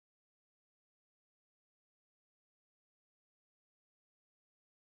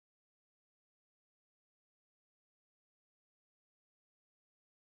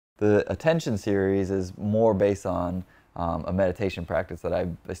The attention series is more based on a meditation practice that I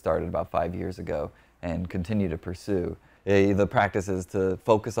started about 5 years ago and continue to pursue. The practice is to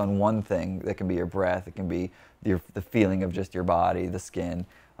focus on one thing. That can be your breath, it can be the feeling of just your body, the skin,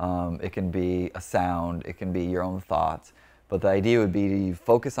 it can be a sound, it can be your own thoughts. But the idea would be to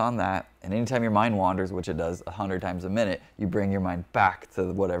focus on that, and anytime your mind wanders, which it does 100 times a minute, you bring your mind back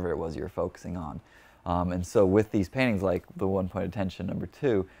to whatever it was you're focusing on. And so with these paintings, like the one point attention number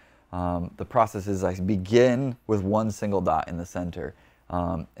 2, the process is I begin with one single dot in the center,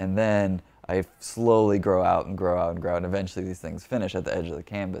 and then I slowly grow out and grow out and grow out, and eventually these things finish at the edge of the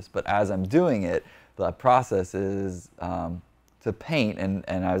canvas. But as I'm doing it, the process is to paint, and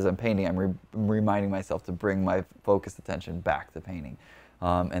as I'm painting, I'm reminding myself to bring my focused attention back to painting.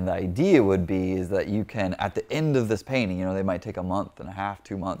 And the idea would be is that you can, at the end of this painting, you know, they might take a month and a half,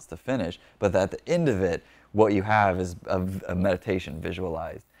 2 months to finish, but at the end of it, what you have is a meditation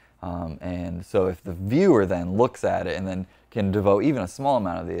visualized. And so if the viewer then looks at it and then can devote even a small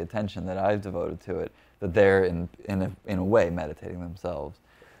amount of the attention that I've devoted to it, that they're in a way meditating themselves.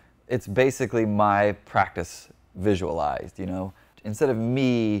 It's basically my practice visualized, you know. Instead of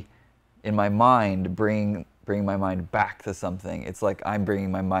me in my mind bringing my mind back to something, it's like I'm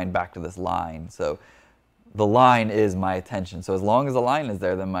bringing my mind back to this line. So the line is my attention. So as long as the line is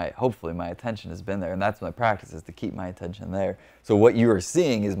there, then hopefully my attention has been there, and that's my practice, is to keep my attention there. So what you are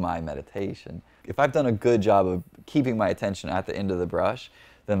seeing is my meditation. If I've done a good job of keeping my attention at the end of the brush,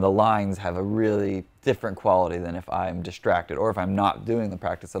 then the lines have a really different quality than if I'm distracted, or if I'm not doing the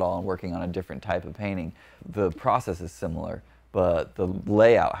practice at all and working on a different type of painting. The process is similar, but the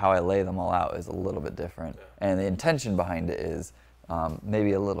layout, how I lay them all out, is a little bit different. And the intention behind it is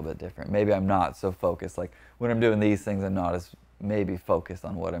maybe a little bit different. Maybe I'm not so focused. Like when I'm doing these things, I'm not as maybe focused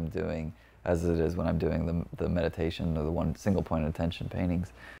on what I'm doing as it is when I'm doing the meditation or the one single point of attention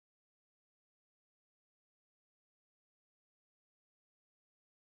paintings.